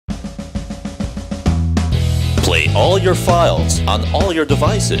Play all your files on all your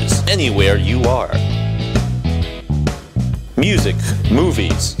devices, anywhere you are. Music,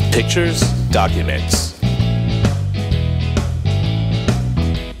 movies, pictures, documents.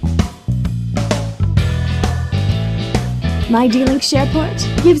 mydlink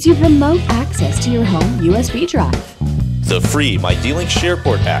SharePort gives you remote access to your home USB drive. The free mydlink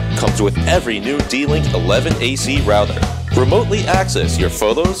SharePort app comes with every new D-Link 11 AC router. Remotely access your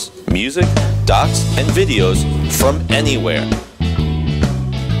photos, music, docs, and videos from anywhere.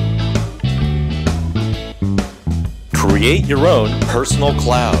 Create your own personal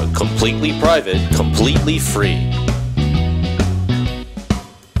cloud, completely private, completely free.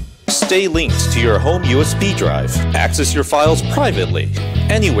 Stay linked to your home USB drive. Access your files privately,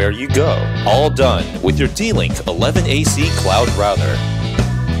 anywhere you go. All done with your D-Link 11 AC cloud router.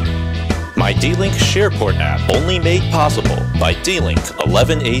 mydlink SharePort app, only made possible by D-Link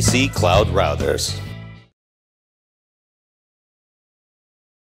 11 AC cloud routers.